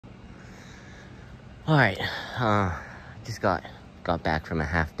Alright, just got back from a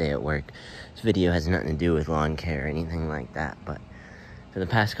half day at work. This video has nothing to do with lawn care or anything like that, but for the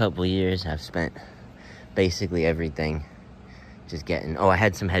past couple years, I've spent basically everything just getting... Oh, I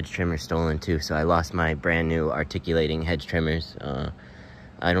had some hedge trimmers stolen too, so I lost my brand new articulating hedge trimmers.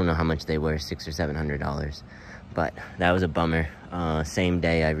 I don't know how much they were, $600 or $700, but that was a bummer. Same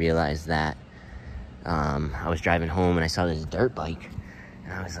day I realized that. I was driving home and I saw this dirt bike.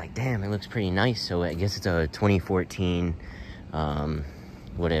 And I was like, damn, it looks pretty nice. So I guess it's a 2014,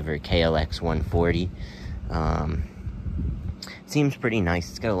 whatever, KLX 140. Seems pretty nice.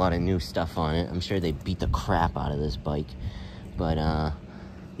 It's got a lot of new stuff on it. I'm sure they beat the crap out of this bike. But,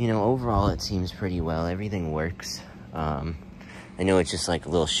 you know, overall it seems pretty well. Everything works. I know it's just like a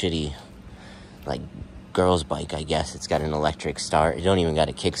little shitty, like, girl's bike, I guess. It's got an electric start. It don't even got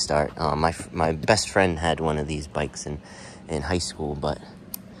a kickstart. My best friend had one of these bikes in high school, but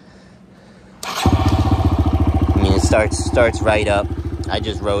I mean, it starts right up. I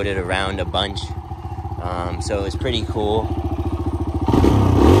just rode it around a bunch, so it was pretty cool.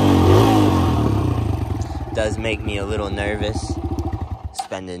 Does make me a little nervous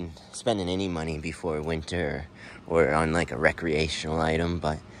spending any money before winter or on like a recreational item,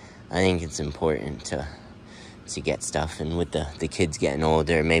 but I think it's important to get stuff. And with the kids getting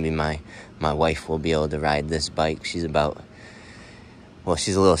older, maybe my wife will be able to ride this bike. She's about, well,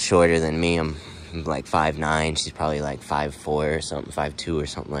 she's a little shorter than me. I'm like 5'9". She's probably like 5'4" or something, 5'2" or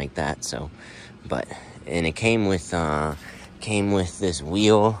something like that. So, but, and it came with this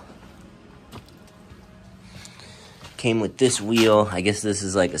wheel. Came with this wheel. I guess this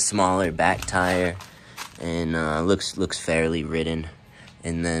is like a smaller back tire, and looks fairly ridden.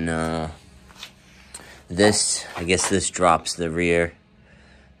 And then this, I guess this drops the rear.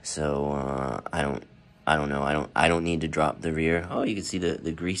 So I don't know. I don't need to drop the rear. Oh, you can see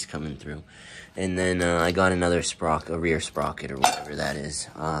the grease coming through. And then I got another a rear sprocket or whatever that is.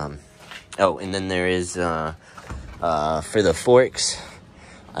 Oh, and then there is for the forks.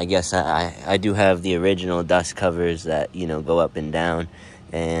 I guess I do have the original dust covers that, you know, go up and down.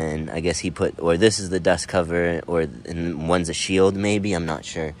 And I guess he put, or this is the dust cover, or and one's a shield maybe, I'm not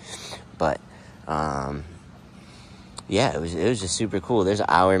sure. But yeah, it was just super cool. There's an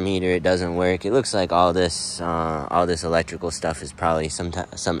hour meter. It doesn't work. It looks like all this electrical stuff is probably some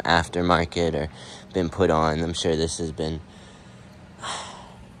aftermarket or been put on. I'm sure this has been.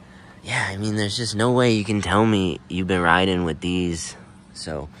 Yeah, I mean, there's just no way you can tell me you've been riding with these.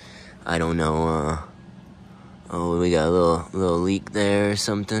 So I don't know. Oh, we got a little leak there or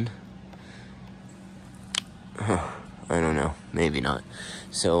something. I don't know. Maybe not.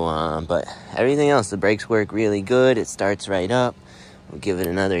 So, but everything else, the brakes work really good. It starts right up. We'll give it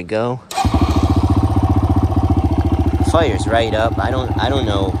another go. Fires right up. I don't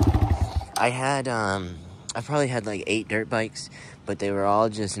know. I probably had like 8 dirt bikes, but they were all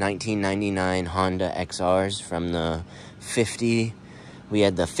just 1999 Honda XRs from the 50. We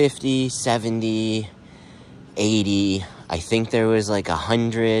had the 50, 70, 80. I think there was like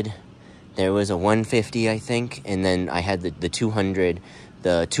 100. There was a 150, I think. And then I had the 200.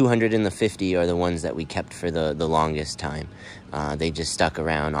 The 200 and the 50 are the ones that we kept for the longest time. They just stuck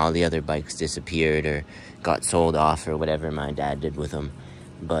around. All the other bikes disappeared or got sold off or whatever my dad did with them.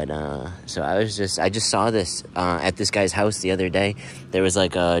 But, so I just saw this at this guy's house the other day. There was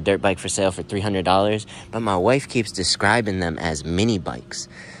like a dirt bike for sale for $300, but my wife keeps describing them as mini bikes.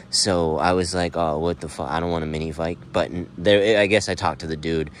 So I was like, oh, what the fuck? I don't want a mini bike. But there, I guess I talked to the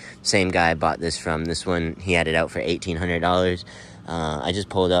dude. Same guy I bought this from. This one, he had it out for $1,800. I just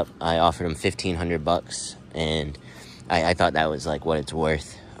pulled up. I offered him $1,500, and I thought that was like what it's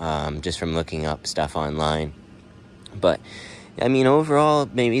worth, just from looking up stuff online. But I mean, overall,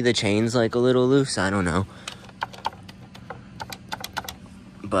 maybe the chain's like a little loose. I don't know.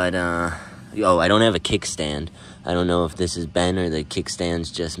 But oh, I don't have a kickstand. I don't know if this is bent or the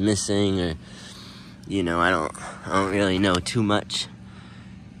kickstand's just missing, or, you know, I don't really know too much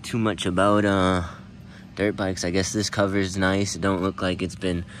about dirt bikes. I guess this cover's nice. It don't look like it's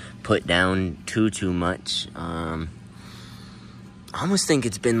been put down too much. I almost think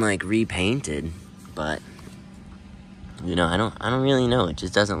it's been like repainted, but you know, I don't really know. It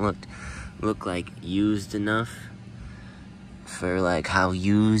just doesn't look like used enough for like how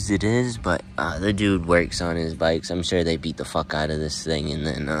used it is. But the dude works on his bikes. I'm sure they beat the fuck out of this thing. And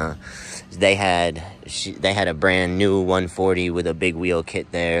then they had a brand new 140 with a big wheel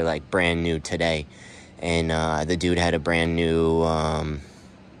kit there, like brand new today. And the dude had a brand new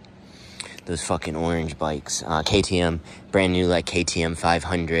those fucking orange bikes, KTM, brand new like KTM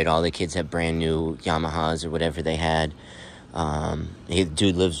 500. All the kids have brand new Yamahas or whatever they had.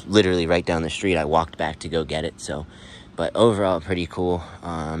 Dude lives literally right down the street. I walked back to go get it. So, but overall, pretty cool.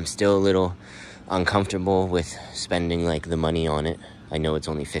 Still a little uncomfortable with spending like the money on it. I know it's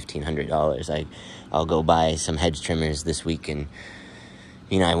only $1,500. I'll go buy some hedge trimmers this week, and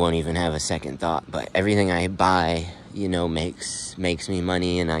I won't even have a second thought. But everything I buy, makes me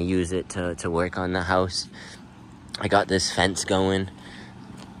money, and I use it to work on the house. I got this fence going,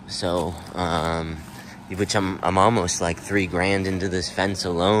 so which I'm almost like $3,000 into this fence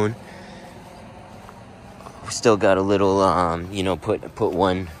alone. Still got a little put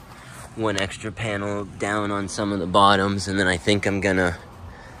one extra panel down on some of the bottoms, and then I think I'm gonna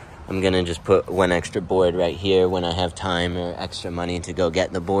just put one extra board right here when I have time or extra money to go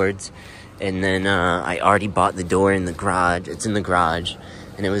get the boards. And then I already bought the door in the garage. It's in the garage,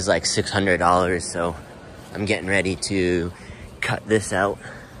 and it was like $600, so I'm getting ready to cut this out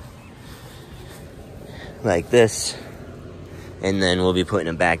like this, and then we'll be putting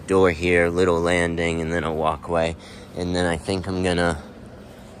a back door here, little landing, and then a walkway. And then I think I'm gonna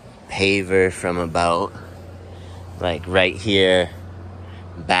paver from about like right here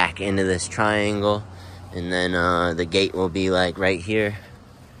back into this triangle, and then the gate will be like right here.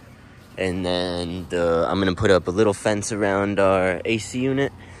 And then I'm gonna put up a little fence around our AC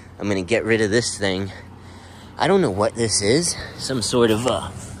unit. I'm gonna get rid of this thing. I don't know what this is. Some sort of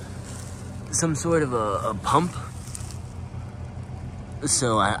a pump.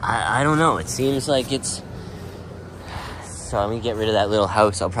 So I don't know. It seems like it's. So I'm gonna get rid of that little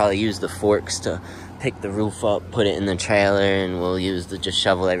house. I'll probably use the forks to pick the roof up, put it in the trailer, and we'll just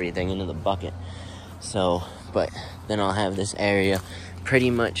shovel everything into the bucket. So, but then I'll have this area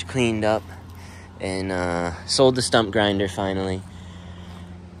pretty much cleaned up, and sold the stump grinder finally.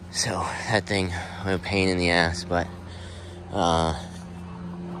 So that thing was a pain in the ass, but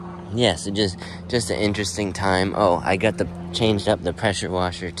yeah, so just an interesting time. Oh, I got changed up the pressure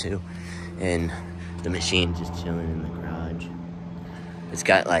washer too, and the machine just chilling in the garage. It's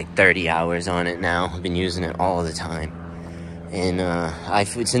got like 30 hours on it now. I've been using it all the time. And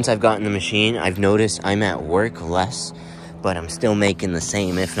since I've gotten the machine, I've noticed I'm at work less, but I'm still making the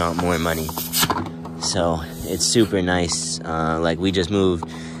same, if not more money. So it's super nice. Like we just moved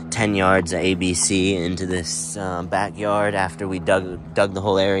 10 yards of ABC into this backyard after we dug the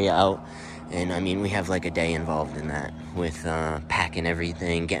whole area out. And I mean, we have like a day involved in that with packing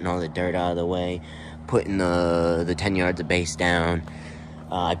everything, getting all the dirt out of the way, putting the 10 yards of base down.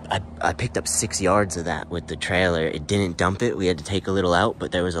 I picked up 6 yards of that with the trailer. It didn't dump it. We had to take a little out,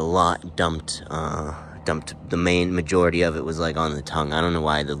 but there was a lot dumped. The main majority of it was like on the tongue. I don't know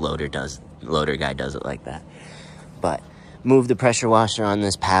why the loader guy does it like that. But moved the pressure washer on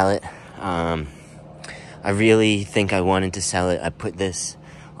this pallet. I really think I wanted to sell it. I put this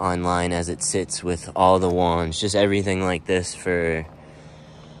online as it sits with all the wands, just everything like this for,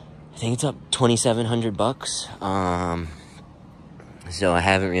 I think it's up $2,700. So I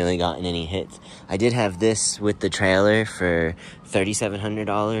haven't really gotten any hits. I did have this with the trailer for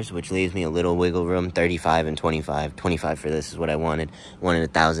 $3,700, which leaves me a little wiggle room. 35 and 25. 25 for this is what I wanted.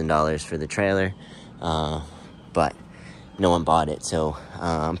 Wanted $1,000 for the trailer, but no one bought it. So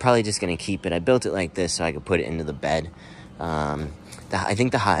I'm probably just gonna keep it. I built it like this so I could put it into the bed. I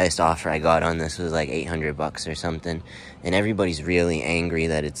think the highest offer I got on this was like $800 or something, and everybody's really angry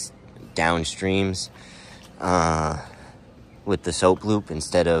that it's downstreams with the soap loop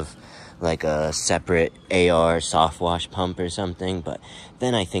instead of like a separate AR soft wash pump or something. But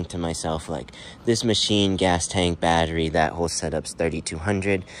then I think to myself, like, this machine, gas tank, battery, that whole setup's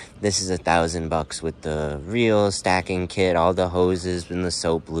 $3,200. This is $1,000 with the reel, stacking kit, all the hoses and the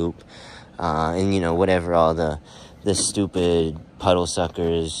soap loop, and whatever all the stupid puddle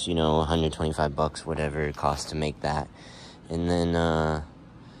suckers, $125, whatever it costs to make that. And then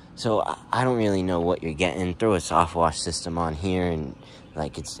so I don't really know what you're getting. Throw a soft wash system on here, and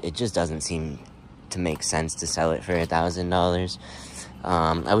like it just doesn't seem to make sense to sell it for $1,000.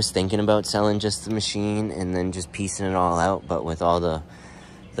 I was thinking about selling just the machine and then just piecing it all out, but with all the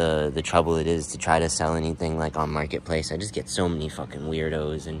trouble it is to try to sell anything like on Marketplace, I just get so many fucking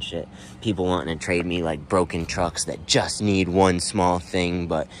weirdos and shit. People wanting to trade me like broken trucks that just need one small thing,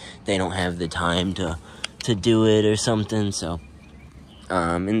 but they don't have the time to do it or something. So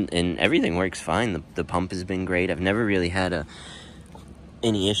and everything works fine. The pump has been great. I've never really had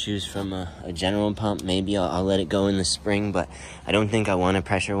any issues from a general pump. Maybe I'll let it go in the spring, but I don't think I want to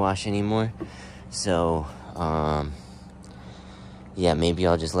pressure wash anymore. So yeah, maybe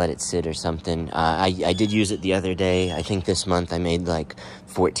I'll just let it sit or something. I did use it the other day. I think this month I made like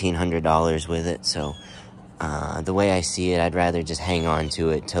 $1,400 with it. So the way I see it, I'd rather just hang on to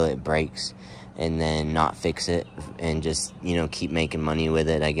it till it breaks. and then not fix it and just, you know, keep making money with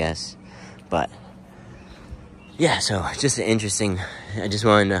it, I guess. But yeah, so just interesting. I just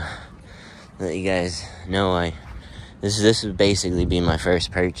wanted to let you guys know this would basically be my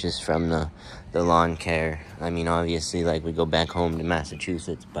first purchase from the lawn care. I mean, obviously, like, we go back home to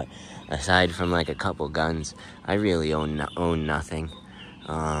Massachusetts, but aside from like a couple guns, I really own nothing.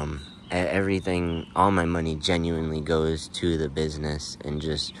 Everything, all my money genuinely goes to the business and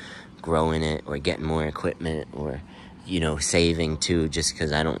just growing it or getting more equipment or, you know, saving too, just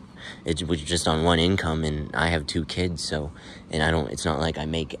because it was just on one income, and I have 2 kids, so, and it's not like I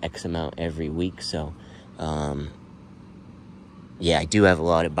make X amount every week, so, yeah, I do have a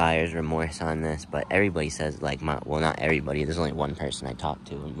lot of buyer's remorse on this, but everybody says, like, well, not everybody, there's only one person I talk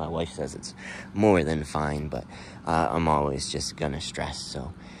to, and my wife says it's more than fine, but I'm always just gonna stress,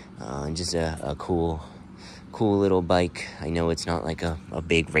 so, just a cool little bike. I know it's not like a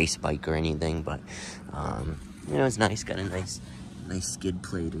big race bike or anything, but, you know, it's nice, got a nice skid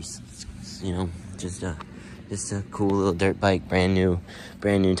plate, or, you know, just a cool little dirt bike, brand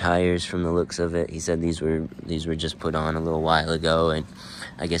new tires from the looks of it. He said these were just put on a little while ago, and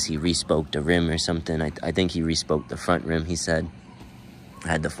I guess he respoked a rim or something. I think he respoked the front rim, he said.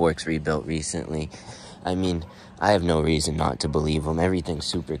 Had the forks rebuilt recently. I mean, I have no reason not to believe him. Everything's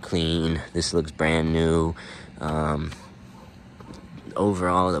super clean. This looks brand new.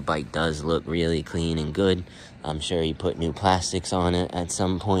 Overall, the bike does look really clean and good. I'm sure he put new plastics on it at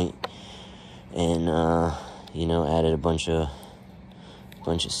some point, and you know, added a bunch of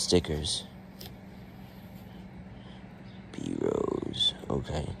stickers. B-Rose.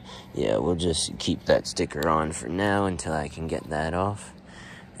 Okay. Yeah, we'll just keep that sticker on for now until I can get that off.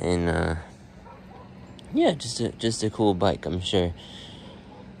 And yeah, just a cool bike. I'm sure,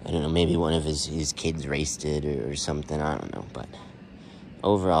 I don't know, maybe one of his kids raced it or something, I don't know, but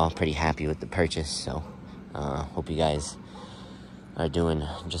overall, pretty happy with the purchase, so hope you guys are doing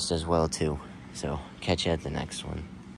just as well too. So catch you at the next one.